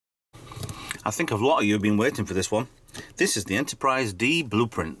I think a lot of you have been waiting for this one. This is the Enterprise D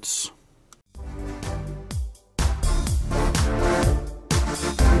blueprints.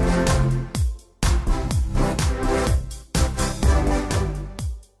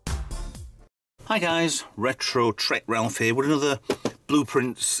 Hi guys, Retro Trek Ralph here with another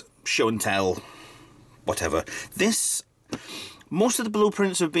blueprints show and tell, whatever. Most of the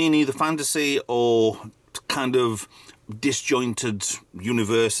blueprints have been either fantasy or kind of disjointed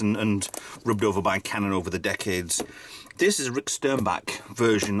universe and rubbed over by canon over the decades. This is Rick Sternbach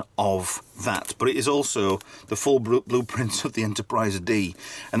version of that, but it is also the full blueprints of the Enterprise D,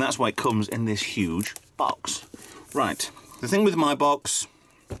 and that's why it comes in this huge box. Right, the thing with my box,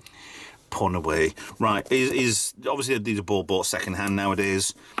 pun away, right, is obviously these are all bought second hand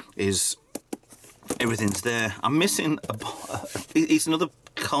nowadays, is everything's there. I'm missing it's another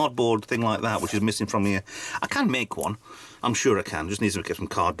cardboard thing like that which is missing from here. I can make one, I'm sure I can, just needs to get some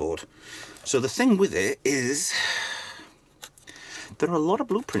cardboard. So the thing with it is there are a lot of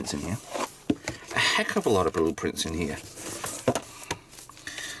blueprints in here, a heck of a lot of blueprints in here.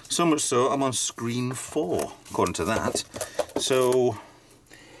 So much so I'm on screen 4 according to that. So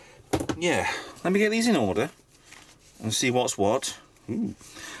yeah, let me get these in order and see what's what.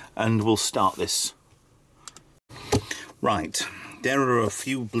 And we'll start this. Right, there are a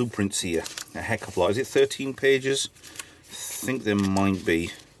few blueprints here, a heck of a lot. Is it 13 pages? I think there might be.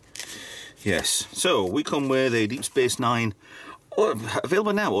 Yes, so we come with a Deep Space Nine,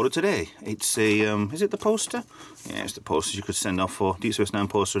 available now, order today. It's a, is it the poster? Yeah, it's the posters you could send off for Deep Space Nine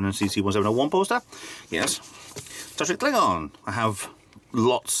poster and a CC-1701 poster. Yes. Star Trek Klingon. I have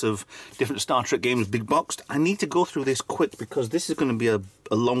lots of different Star Trek games big boxed. I need to go through this quick because this is going to be a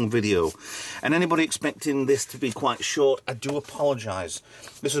long video, and anybody expecting this to be quite short, I do apologise.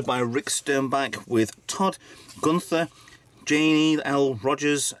 This was by Rick Sternbach with Todd Gunther, Janie L.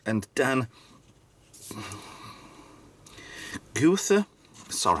 Rogers and Dan Gunther.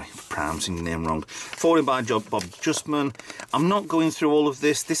 Sorry for pronouncing the name wrong. Forwarded by Bob Justman. I'm not going through all of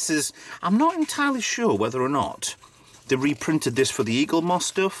this. I'm not entirely sure whether or not they reprinted this for the Eagle Moss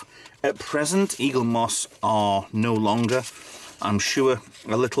stuff. At present, Eagle Moss are no longer. I'm sure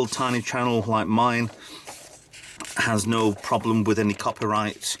a little tiny channel like mine has no problem with any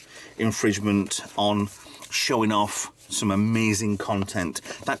copyright infringement on showing off some amazing content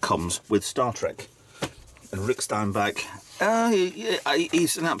that comes with Star Trek. And Rick Sternbach,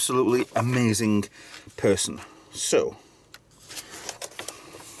 he's an absolutely amazing person. So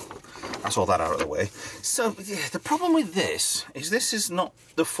that's all that out of the way. So yeah, the problem with this is not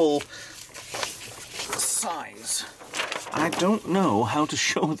the full size. I don't know how to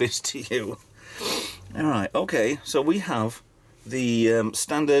show this to you. Alright, okay, so we have the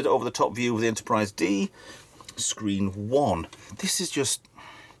standard over-the-top view of the Enterprise D, screen 1. This is just,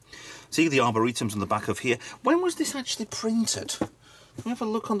 see the arboretums on the back of here. When was this actually printed? Let me have a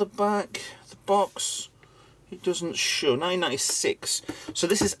look on the back, the box. It doesn't show. 1996. So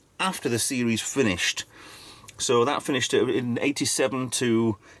this is after the series finished. So that finished in 87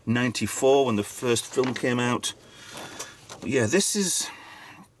 to 94 when the first film came out. But yeah, this is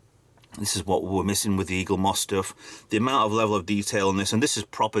what we were missing with the Eagle Moss stuff. The amount of level of detail in this, and this is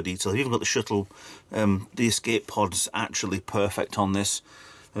proper detail. You've even got the shuttle, the escape pod's actually perfect on this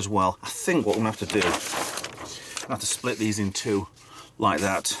as well. I think what we're going to have to do, I'm going to have to split these in two like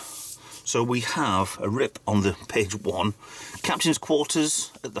that. So we have a rip on the page 1. Captain's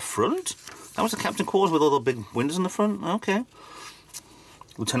quarters at the front. That was the captain's quarters with all the big windows in the front. Okay.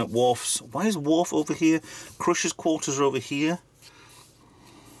 Lieutenant Worf's. Why is Worf over here? Crusher's quarters are over here.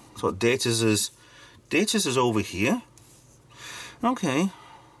 So Data's is over here. Okay.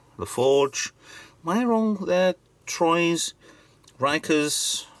 The Forge. Why are all there Troy's,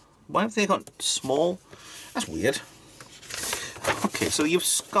 Riker's? Why have they got small? That's weird. Okay, so you've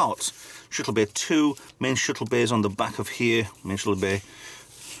got Shuttle Bay 2, main shuttle bays on the back of here, main shuttle bay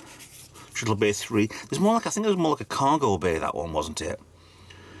 3. There's more like, I think it was more like a cargo bay, that one, wasn't it?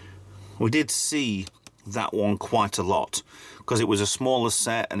 We did see that one quite a lot because it was a smaller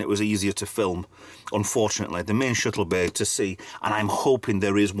set and it was easier to film. Unfortunately, the main shuttle bay to see, and I'm hoping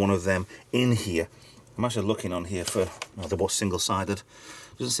there is one of them in here. I'm actually looking on here for, oh, they're both single-sided.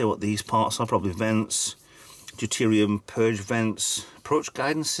 Doesn't say what these parts are, probably vents. Deuterium purge vents, approach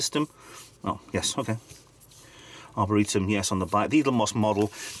guidance system. Oh, yes, okay. Arboretum, yes, on the back. The Eagle Moss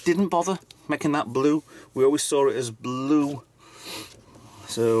model didn't bother making that blue. We always saw it as blue.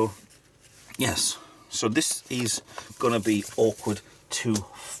 So, yes. So this is going to be awkward to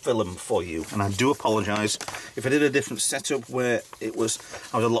film for you. And I do apologise. If I did a different setup where I was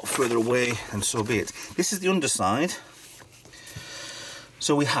a lot further away, and so be it. This is the underside.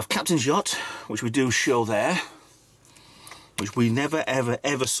 So we have Captain's Yacht, which we do show there, which we never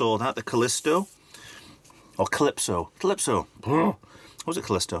ever saw that, the Callisto, or Calypso, was it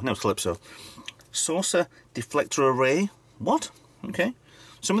Callisto? No, it's Calypso. Saucer deflector array, what? Okay.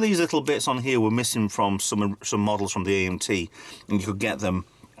 Some of these little bits on here were missing from some models from the AMT, and you could get them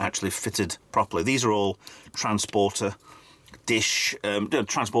actually fitted properly. These are all transporter dish,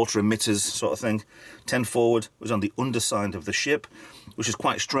 transporter emitters sort of thing. 10 forward was on the underside of the ship, which is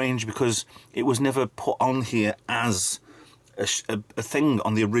quite strange because it was never put on here as a thing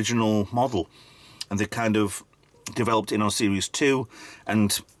on the original model, and they kind of developed it in on Series 2,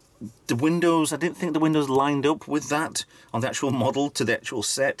 and the windows, I didn't think the windows lined up with that on the actual model to the actual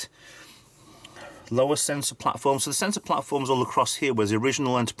set. Lower sensor platform, so the sensor platforms all across here, whereas the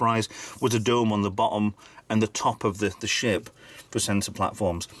original Enterprise was a dome on the bottom and the top of the ship for sensor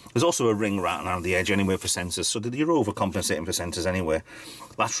platforms. There's also a ring right around the edge anyway for sensors, so you're overcompensating for sensors anyway.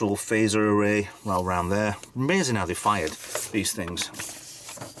 Lateral phaser array, well, around there. Amazing how they fired these things.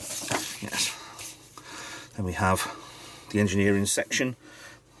 Yes. Then we have the engineering section.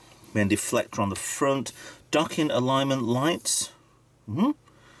 Main deflector on the front. Docking alignment lights.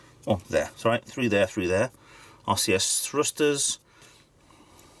 Oh, there, sorry, three there. RCS thrusters.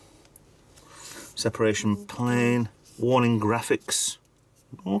 Separation plane. Warning graphics.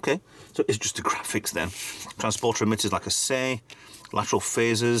 Okay, so it's just the graphics then. Transporter emitters, like I say. Lateral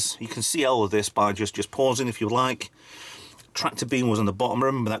phasers. You can see all of this by just pausing if you like. Tractor beam was on the bottom,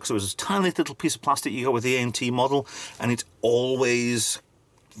 remember that, because it was a tiny little piece of plastic you got with the AMT model, and it always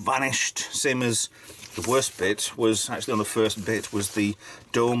vanished. Same as the worst bit was actually on the first bit was the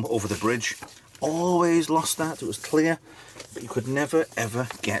dome over the bridge. Always lost that. It was clear, but you could never ever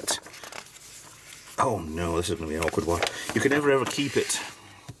get. Oh no, this is going to be an awkward one. You could never ever keep it.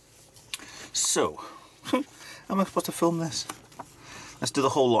 So, how am I supposed to film this? Let's do the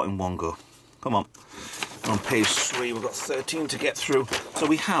whole lot in one go. Come on. On page 3, we've got 13 to get through. So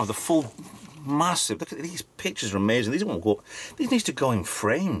we have the full massive. Look at these pictures, are amazing. These won't go. These need to go in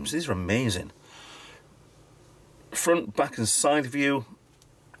frames. These are amazing. Front, back, and side view.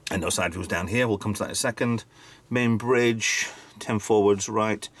 And no side views down here. We'll come to that in a second. Main bridge, 10 forwards,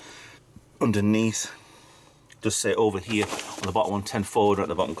 right. Underneath, just say over here on the bottom one, 10 forward at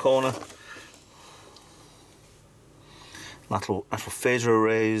the bottom corner. Lateral phaser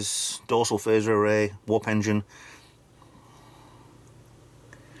arrays, dorsal phaser array, warp engine.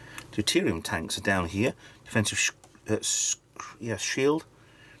 Deuterium tanks are down here. Defensive shield.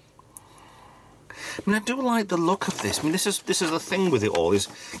 I mean, I do like the look of this. I mean, this is the thing with it all is,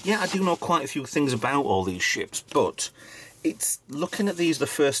 yeah, I do know quite a few things about all these ships, but it's looking at these the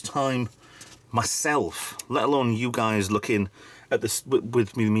first time myself, let alone you guys looking at this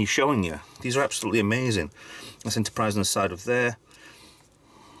with me showing you. These are absolutely amazing. That's Enterprise on the side of there.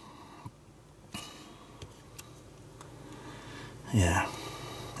 Yeah,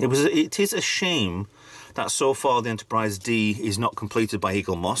 it is a shame that so far the Enterprise D is not completed by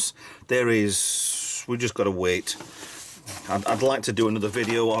Eagle Moss. We just got to wait. I'd like to do another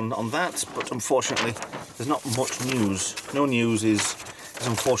video on that, but unfortunately there's not much news. No news is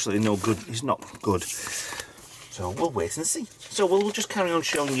unfortunately no good. It's not good. So we'll wait and see. So we'll just carry on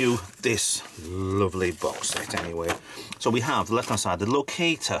showing you this lovely box set anyway. So we have the left hand side, the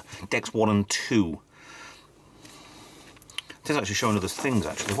locator, decks 1 and 2. It is actually showing other things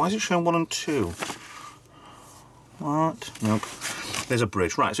actually. Why is it showing 1 and 2? What? Nope. There's a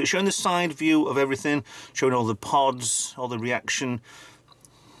bridge. Right, so it's showing the side view of everything, showing all the pods, all the reaction,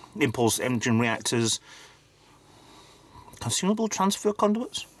 impulse engine reactors, consumable transfer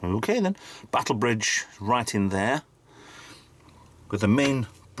conduits. Okay then. Battle bridge right in there. With the main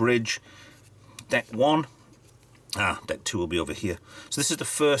bridge, deck 1. Deck 2 will be over here. So this is the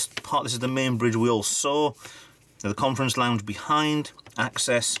first part. This is the main bridge we all saw. The conference lounge behind.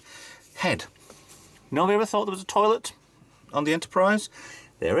 Access. Head. You know, have you ever thought there was a toilet on the Enterprise?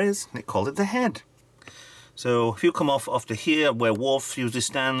 There is. They called it the head. So if you come off to here where Worf usually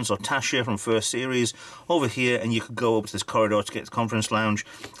stands, or Tasha from first series, over here, and you could go up to this corridor to get to the conference lounge,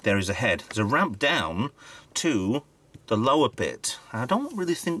 there is a head. There's a ramp down to the lower bit. I don't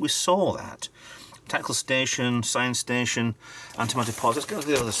really think we saw that. Tactical station, science station, antimatter pods. Let's go to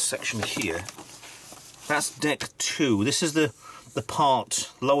the other section here. That's deck 2. This is the part,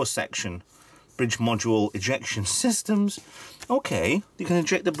 lower section. Bridge module ejection systems. Okay, you can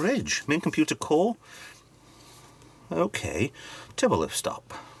eject the bridge. Main computer core. Okay, turbo lift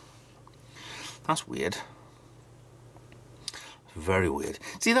stop. That's weird. Very weird.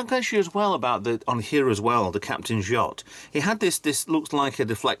 See, that gets you as well about the, on here as well, the captain's yacht. It had this looks like a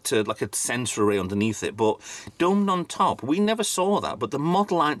deflector, like a sensor array underneath it, but domed on top. We never saw that, but the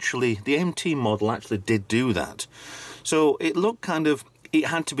model actually, the MT model actually did do that. So it looked kind of, it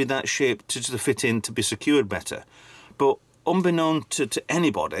had to be that shape to fit in to be secured better. But unbeknown to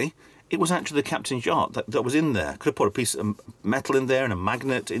anybody, it was actually the captain's yacht that was in there. Could have put a piece of metal in there and a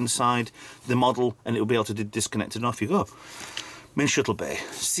magnet inside the model, and it would be able to disconnect it, and off you go. Main shuttle bay.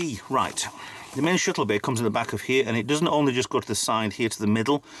 See, right. The main shuttle bay comes in the back of here, and it doesn't only just go to the side here to the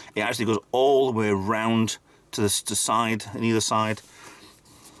middle, it actually goes all the way around to the side, on either side.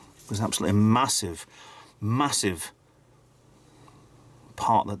 There's absolutely a massive, massive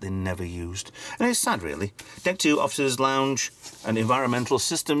part that they never used. And it's sad, really. Deck 2, officers' lounge and environmental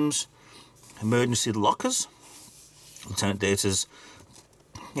systems, emergency lockers, Lieutenant Data's,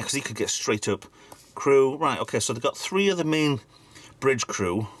 yeah, because he could get straight up. Crew, right, okay, so they've got 3 of the main bridge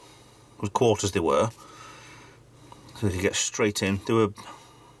crew, whose quarters they were, so they could get straight in. They were,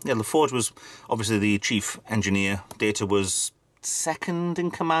 yeah, LaForge was obviously the chief engineer, Data was second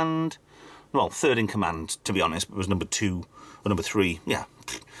in command, well, third in command, to be honest, but it was number 2, or number 3, yeah.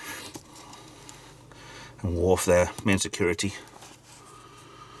 And Worf there, main security.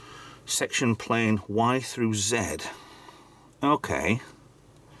 Section plane Y through Z. Okay.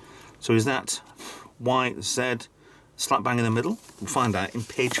 So is that Y, Z, slap bang in the middle? We'll find out in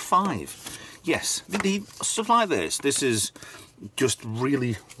page 5. Yes, the stuff like this is just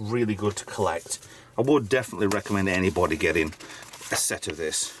really, really good to collect. I would definitely recommend anybody getting a set of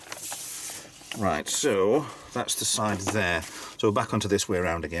this. Right, so that's the side there. So we're back onto this way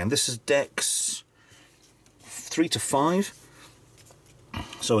around again. This is decks 3 to 5.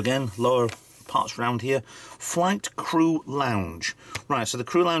 So again, lower parts around here. Flight crew lounge. Right, so the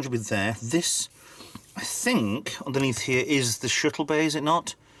crew lounge will be there. This, I think, underneath here is the shuttle bay, is it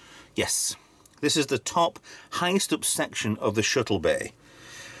not? Yes. This is the top, highest up section of the shuttle bay.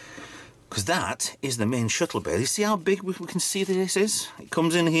 Because that is the main shuttle bay. You see how big we can see this is? It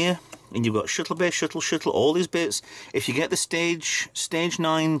comes in here, and you've got shuttle bay, shuttle, all these bits. If you get the stage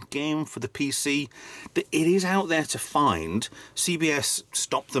 9 game for the PC, it is out there to find. CBS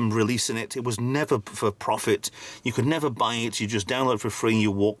stopped them releasing it. It was never for profit. You could never buy it. You just download it for free and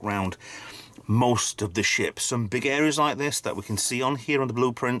you walk around most of the ship. Some big areas like this that we can see on here on the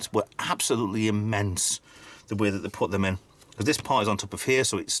blueprints were absolutely immense, the way that they put them in. Because this part is on top of here,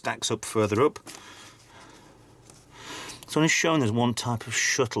 so it stacks up further up. It's only shown there's one type of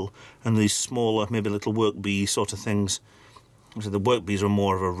shuttle and these smaller, maybe little work bee sort of things. So the work bees are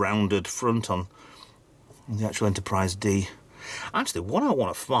more of a rounded front on the actual Enterprise D. Actually, what I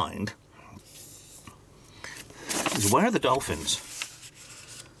want to find is, where are the dolphins?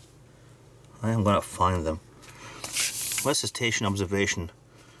 I am going to find them. Where's the station observation?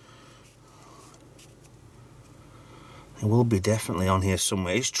 It will be definitely on here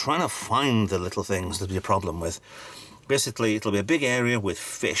somewhere. He's trying to find the little things there'll be a problem with. Basically, it'll be a big area with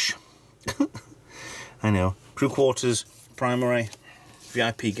fish. I know. Crew quarters, primary,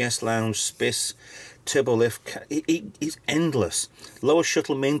 VIP guest lounge, space, turbo lift. It's endless. Lower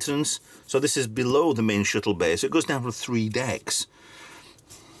shuttle maintenance. So this is below the main shuttle bay. So it goes down from 3 decks.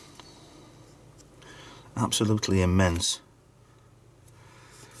 Absolutely immense.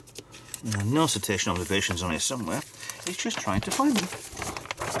 No citation observations on here somewhere. It's just trying to find them.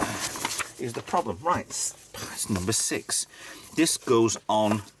 Is the problem. Right, it's number 6. This goes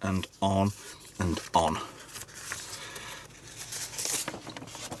on and on and on.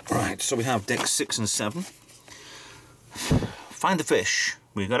 Right, so we have decks 6 and 7. Find the fish.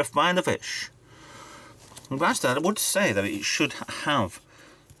 We've got to find the fish. And that's that. I would say that it should have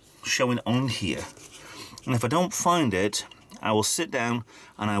showing on here. And if I don't find it, I will sit down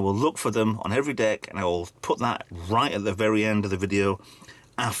and I will look for them on every deck, and I will put that right at the very end of the video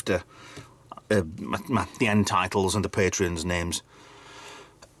after the end titles and the patrons' names.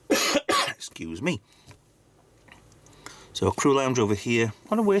 Excuse me. So a crew lounge over here.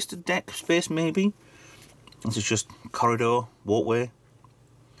 What a wasted deck space, maybe. This is just corridor, walkway.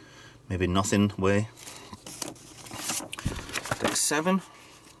 Maybe nothing way. Deck 7.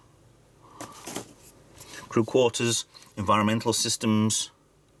 Crew quarters, environmental systems.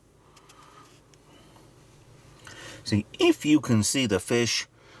 See, if you can see the fish,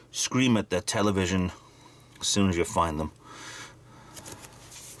 scream at the television as soon as you find them.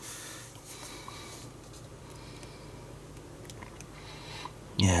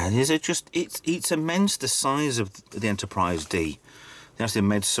 Yeah, it's immense, the size of the Enterprise D. They actually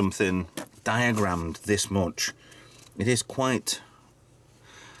made something diagrammed this much. It's quite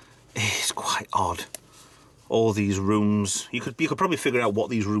odd. all these rooms. You could probably figure out what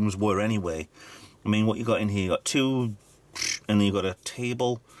these rooms were anyway. I mean, what you got in here? You got 2, and then you got a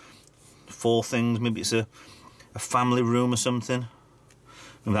table, 4 things. Maybe it's a family room or something.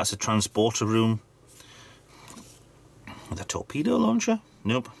 Maybe that's a transporter room. With a torpedo launcher?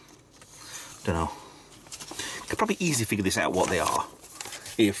 Nope. Don't know. Could probably easily figure this out what they are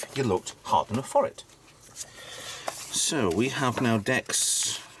if you looked hard enough for it. So we have now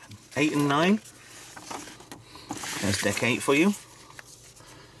decks 8 and 9. There's deck 8 for you.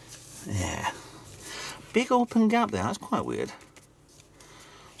 Yeah. Big open gap there, that's quite weird.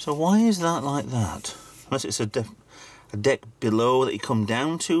 So why is that like that? Unless it's a deck below that you come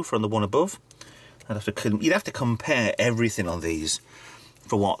down to from the one above. You'd have to compare everything on these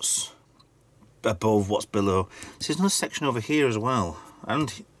for what's above, what's below. So there's another section over here as well,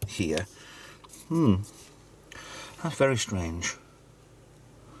 and here. That's very strange.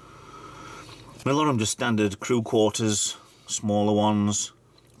 I mean, a lot of them just standard crew quarters, smaller ones,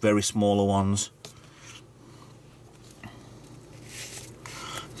 very smaller ones.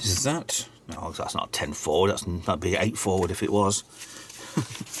 Is that? No, that's not 10 forward, that'd be 8 forward if it was.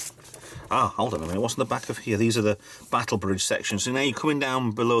 Ah, hold on a minute, what's in the back of here? These are the battle bridge sections. So now you're coming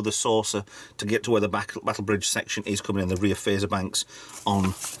down below the saucer to get to where the battle bridge section is coming in, the rear phaser banks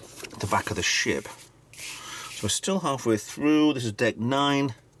on the back of the ship. So we're still halfway through. This is deck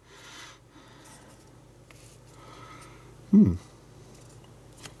 9.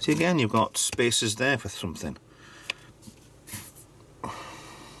 See, again, you've got spaces there for something.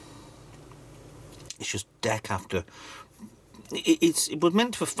 It's just deck after. It was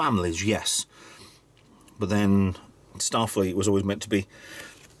meant for families, yes, but then Starfleet was always meant to be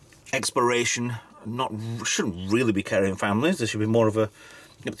exploration. Shouldn't really be carrying families. There should be more of a.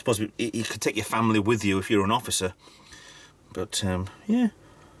 It's supposed to be, you could take your family with you if you're an officer. But yeah,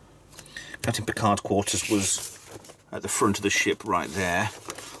 Captain Picard's quarters was at the front of the ship, right there,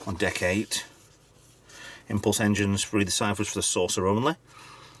 on deck 8. Impulse engines, read the ciphers for the saucer only.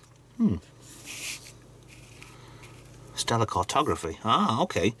 Stellar cartography. Ah,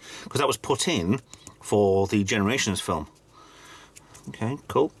 okay. Because that was put in for the Generations film. Okay,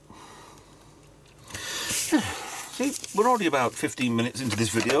 cool. See, we're already about 15 minutes into this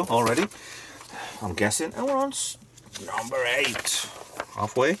video already, I'm guessing. And we're on number 8.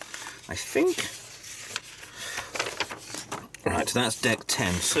 Halfway, I think. Right, so that's deck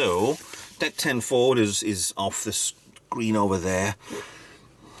 10. So, deck 10 forward is off the screen over there.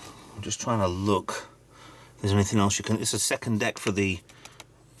 I'm just trying to look. Is there anything else you can... It's a second deck for the...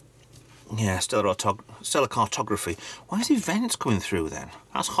 Yeah, stellar cartography. Why is events coming through then?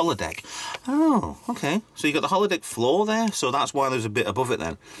 That's holodeck. Oh, okay. So you got the holodeck floor there, so that's why there's a bit above it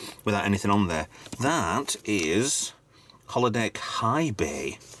then, without anything on there. That is holodeck high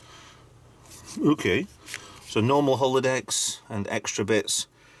bay. Okay. So normal holodecks and extra bits.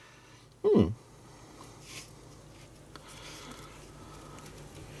 And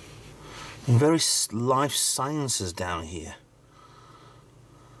very life sciences down here.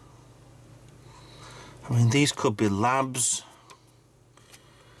 I mean, these could be labs.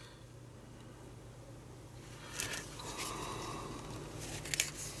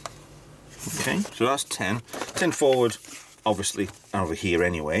 Okay, so that's 10. 10 forward, obviously, over here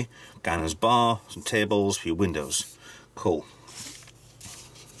anyway. Guyner's bar, some tables, a few windows. Cool.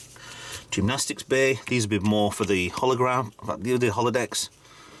 Gymnastics bay. These would be more for the hologram, the holodecks.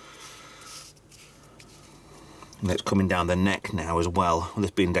 And it's coming down the neck now as well, with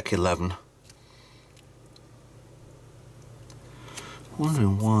this being deck 11.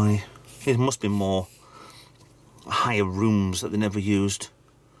 Wondering why. It must be more higher rooms that they never used.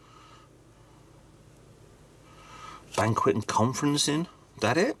 Banquet and conferencing.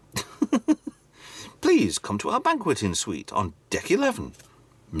 That it? Please come to our banqueting suite on deck 11.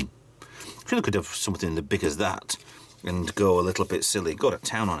 I'm sure they could have something as big as that and go a little bit silly. Go to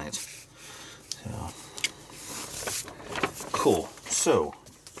town on it. So. Cool. So,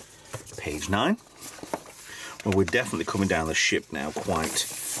 page 9. Well, we're definitely coming down the ship now quite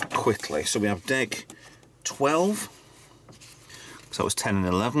quickly. So we have deck 12. So that was 10 and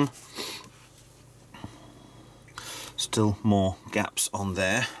 11. Still more gaps on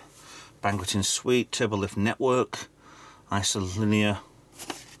there. Banqueting suite, turbolift network, isolinear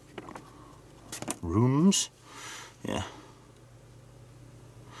rooms. Yeah.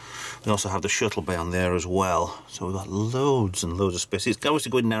 We also have the shuttle bay on there as well. So we've got loads and loads of space. It's going to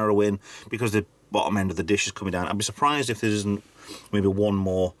go and narrow in because the bottom end of the dish is coming down. I'd be surprised if there isn't maybe one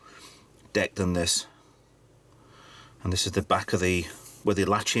more deck than this. And this is the back of the, where the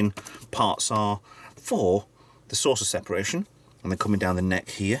latching parts are for the saucer separation. And then coming down the neck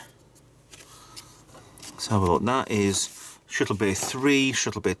here. Let's have a look. That is Shuttle Bay 3,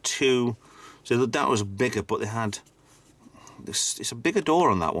 Shuttle Bay 2. So that was bigger, but they had this. It's a bigger door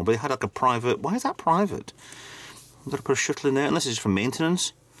on that one, but they had like a private. Why is that private? I've got to put a shuttle in there, unless it's for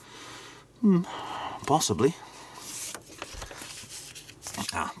maintenance. Possibly.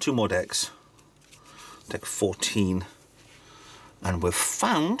 Ah, 2 more decks. Deck 14. And we've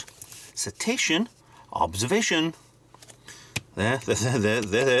found cetacean observation. There.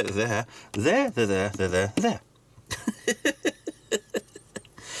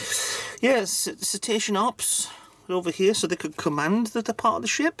 Yeah, cetacean ops over here, so they could command the part of the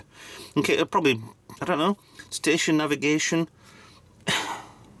ship. Okay, probably, I don't know, station navigation.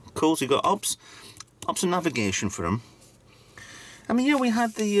 Cool, so you got ops and navigation for them. I mean, yeah, we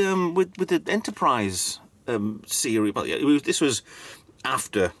had the with the Enterprise series, but yeah, this was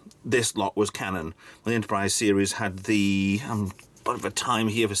after this lot was canon. The Enterprise series had the bit of a time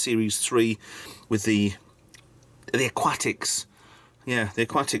here for Series 3 with the aquatics. Yeah, the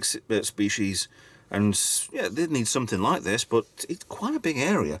aquatic species, and yeah, they need something like this, but it's quite a big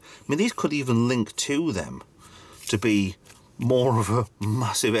area. I mean, these could even link to them to be more of a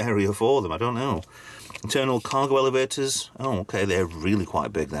massive area for them. I don't know. Internal cargo elevators. Oh, okay, they're really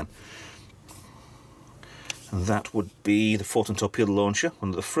quite big then. And that would be the Photon torpedo launcher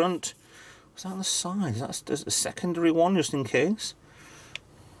on the front. What's that on the side? That's a secondary one, just in case.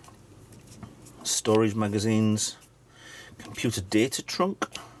 Storage magazines. Computer data trunk.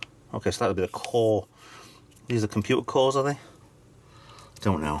 Okay, so that would be the core. These are the computer cores, are they?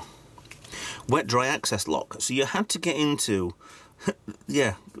 Don't know. Wet dry access lock. So you had to get into,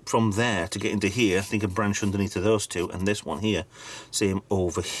 yeah, from there to get into here. I think a branch underneath of those two, and this one here. Same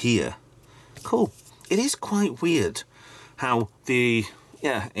over here. Cool. It is quite weird how the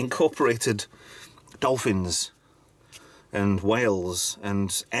incorporated dolphins and whales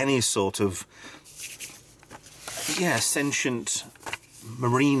and any sort of sentient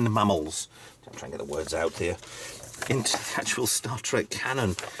marine mammals. I'm trying to get the words out here. Into the actual Star Trek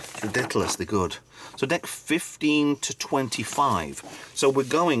canon. It's ridiculously good. So deck 15 to 25. So we're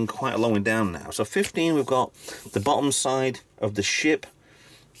going quite a long way down now. So 15, we've got the bottom side of the ship,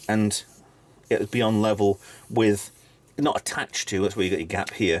 and it's beyond level with, not attached to, that's where you got your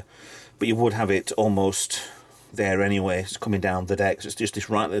gap here, but you would have it almost there anyway. It's coming down the deck, so it's just this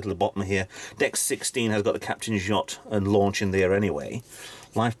right little bottom here. Deck 16 has got the captain's yacht and launch in there anyway.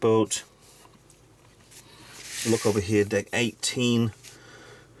 Lifeboat. Look over here, deck 18.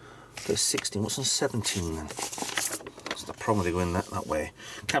 Deck 16, what's on 17 then? That's the problem, they go in that way.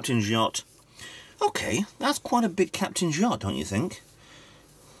 Captain's yacht. Okay, that's quite a big captain's yacht, don't you think?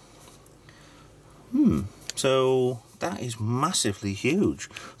 So that is massively huge.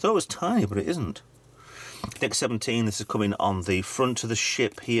 Thought it was tiny, but it isn't. Deck 17, this is coming on the front of the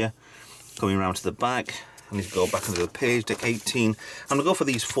ship here, coming around to the back. I need to go back onto the page. Deck 18. I'm going to go for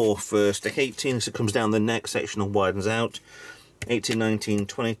these 4 first. Deck 18, this comes down the neck section and widens out. 18, 19,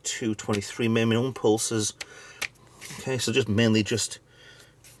 22, 23, main impulses. Okay, so mainly just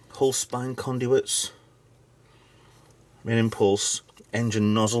hull spine conduits. Main impulse,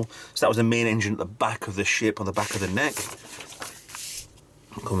 engine nozzle. So that was the main engine at the back of the ship, on the back of the neck.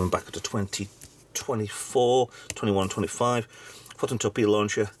 Coming back to 20, 24, 21, 25. Photon torpedo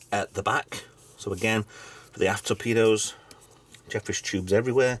launcher at the back. So again, for the aft torpedoes, Jeffries tubes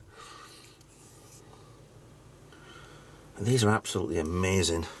everywhere. And these are absolutely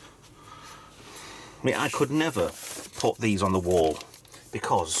amazing. I mean, I could never put these on the wall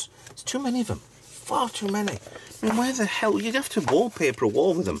because there's too many of them. Far too many. I mean, where the hell? You'd have to wallpaper a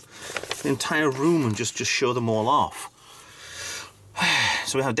wall with them. The entire room and just show them all off.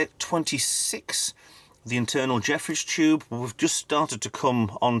 So we have deck 26, the internal Jeffries tube. We've just started to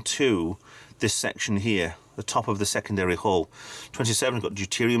come onto this section here, the top of the secondary hull. 27, we've got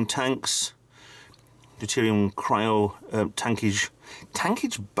deuterium tanks, deuterium cryo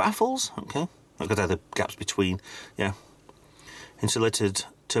tankage baffles. Okay, I've got the gaps between. Yeah, insulated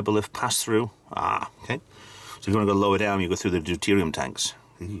turbolift pass through. Ah, okay. So if you want to go lower down, you go through the deuterium tanks.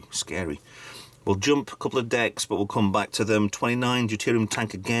 Ooh, scary. We'll jump a couple of decks, but we'll come back to them. 29, deuterium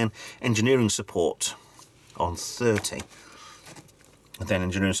tank again. Engineering support on 30. And then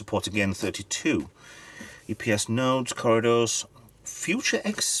engineering support again, 32. EPS nodes, corridors, future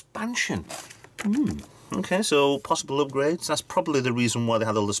expansion. Okay, so possible upgrades. That's probably the reason why they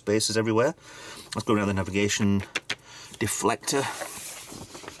had all the spaces everywhere. Let's go around the navigation deflector.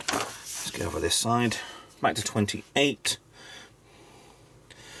 Let's get over this side. Back to 28.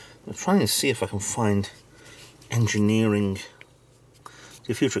 I'm trying to see if I can find engineering.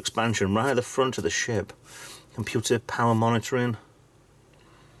 The future expansion right at the front of the ship. Computer power monitoring.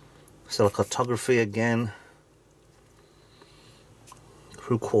 Stellar cartography again.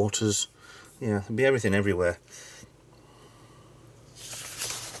 Crew quarters. Yeah, there'll be everything everywhere.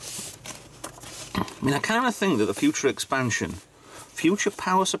 I mean, I kind of think that the future expansion, future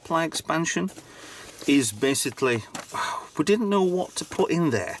power supply expansion, is basically, we didn't know what to put in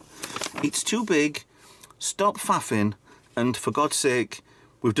there. It's too big, stop faffing, and for God's sake,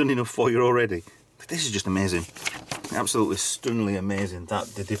 we've done enough for you already. But this is just amazing. Absolutely stunningly amazing that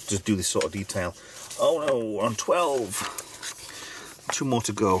they did just do this sort of detail. Oh no, we're on 12. 2 more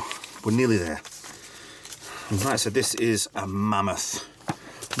to go. We're nearly there. And like I said, this is a mammoth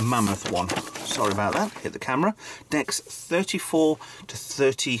one. Sorry about that. Hit the camera. Decks 34 to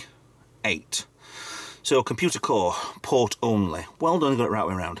 38. So computer core, port only. Well done, got it right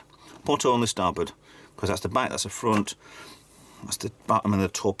way around. Port only starboard, because that's the back, that's the front. That's the bottom of the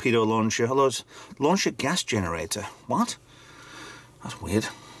torpedo launcher. Hello, it's launcher gas generator. What? That's weird.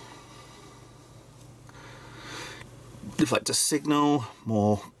 Deflector signal,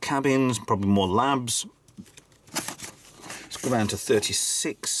 more cabins, probably more labs. Let's go down to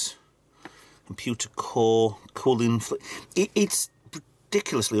 36. Computer core, cooling. It's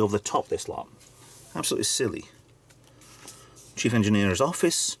ridiculously over the top, this lot. Absolutely silly. Chief Engineer's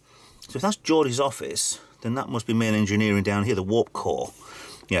office. So if that's Geordie's office, then that must be main engineering down here, the warp core.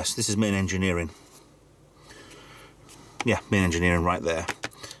 Yes, this is main engineering. Yeah, main engineering right there.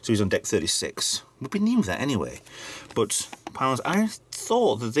 So he's on deck 36. We knew that anyway. But I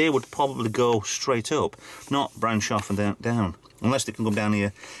thought that they would probably go straight up, not branch off and down. Unless they can come down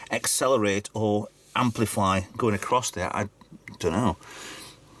here, accelerate or amplify going across there. I don't know.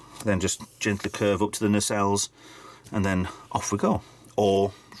 Then just gently curve up to the nacelles and then off we go.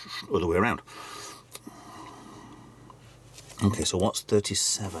 Or other way around. Okay, so what's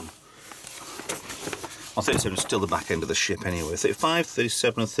 37? Well, 37 is still the back end of the ship anyway. 35,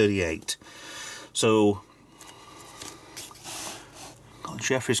 37 and 38. So, got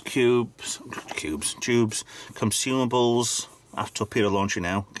Jeffries tubes, consumables, after torpedo launcher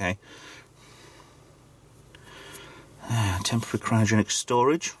now, okay. Temporary cryogenic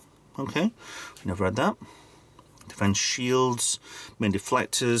storage, okay, never had that. Defense shields, main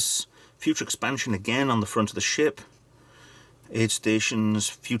deflectors, future expansion again on the front of the ship. Aid stations,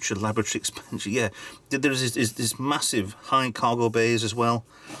 future laboratory expansion. Yeah, there's this massive high cargo bays as well.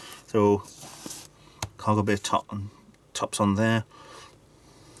 So cargo bay tops on there.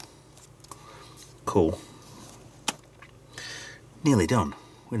 Cool. Nearly done.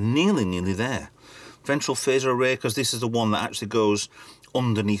 We're nearly there. Ventral phaser array, because this is the one that actually goes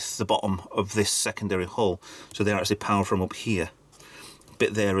underneath the bottom of this secondary hull. So they're actually powered from up here.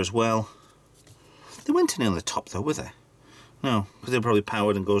 Bit there as well. They weren't near the top though, were they? No, because they're probably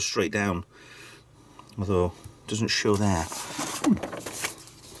powered and goes straight down. Although, it doesn't show there.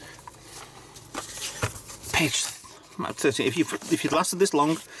 Page 13. If you've lasted this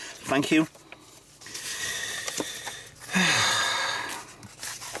long, thank you.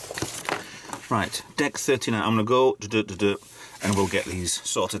 Right, deck 39. I'm going to go and we'll get these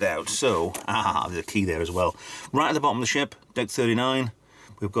sorted out. So, there's a key there as well. Right at the bottom of the ship, deck 39,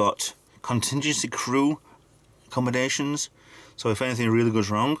 we've got contingency crew accommodations. So if anything really goes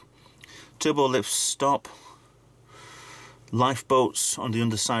wrong, turbo lift stop, lifeboats on the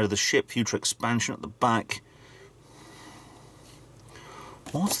underside of the ship, future expansion at the back.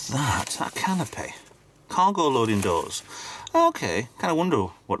 What's that? That canopy? Cargo loading doors. Okay, kind of wonder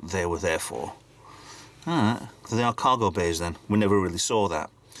what they were there for. Alright, so they are cargo bays then. We never really saw that.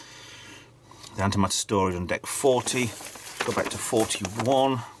 The antimatter storage on deck 40. Go back to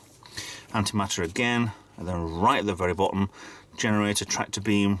 41. Antimatter again. And then right at the very bottom, generator tractor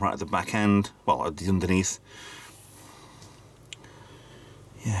beam right at the back end. Well, at the underneath.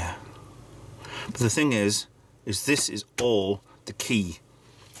 Yeah. But the thing is this is all the key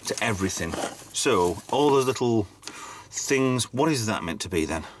to everything. So, all those little things, what is that meant to be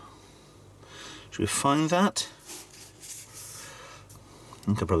then? Should we find that? I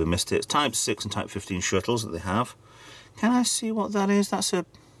think I probably missed it. It's Type 6 and Type 15 shuttles that they have. Can I see what that is? It's an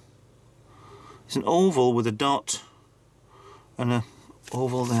oval with a dot and a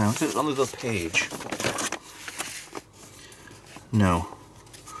oval there. It's on the little page. No.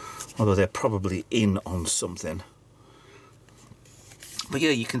 Although they're probably in on something. But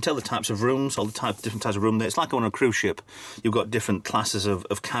yeah, you can tell the types of rooms, all the different types of room there. It's like on a cruise ship. You've got different classes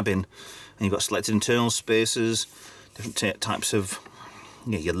of cabin, and you've got selected internal spaces, different types of,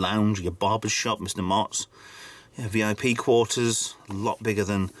 yeah, your lounge, your barber's shop, Mr. Mott's, yeah, VIP quarters, a lot bigger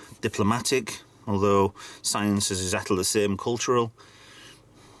than diplomatic, although science is exactly the same, cultural.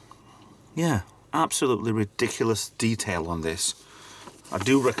 Yeah, absolutely ridiculous detail on this. I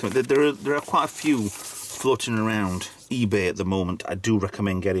do recommend. There are quite a few floating around eBay at the moment. I do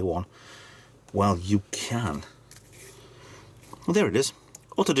recommend getting one while you can. Well, there it is.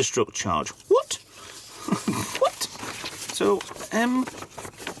 Auto destruct charge. What? What? So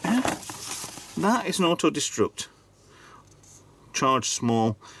that is an auto destruct. Charge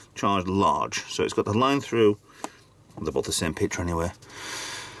small, charge large. So it's got the line through. They're both the same picture anyway.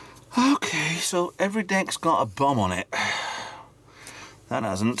 Okay, so every deck's got a bomb on it. That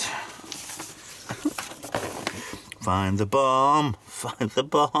hasn't. Find the bomb. Find the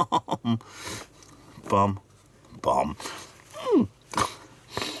bomb. Bomb. Bomb.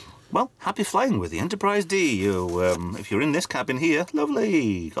 Well, happy flying with the Enterprise D. You, if you're in this cabin here,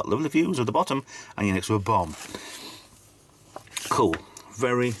 lovely. Got lovely views at the bottom, and you're next to a bomb. Cool.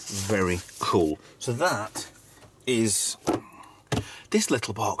 Very, very cool. So that is this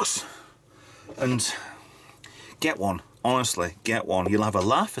little box. And get one. Honestly, get one. You'll have a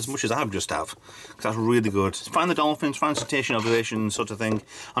laugh as much as I've just have. Because that's really good. Find the dolphins, find cetacean observation sort of thing.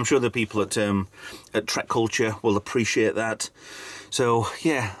 I'm sure the people at Trek Culture will appreciate that. So,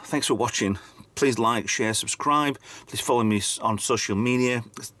 yeah, thanks for watching. Please like, share, subscribe. Please follow me on social media.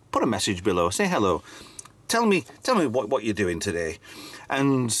 Put a message below. Say hello. Tell me what you're doing today.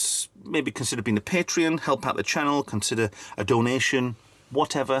 And maybe consider being a Patreon, help out the channel, consider a donation,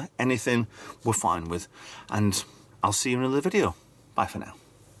 whatever, anything, we're fine with. And I'll see you in another video. Bye for now.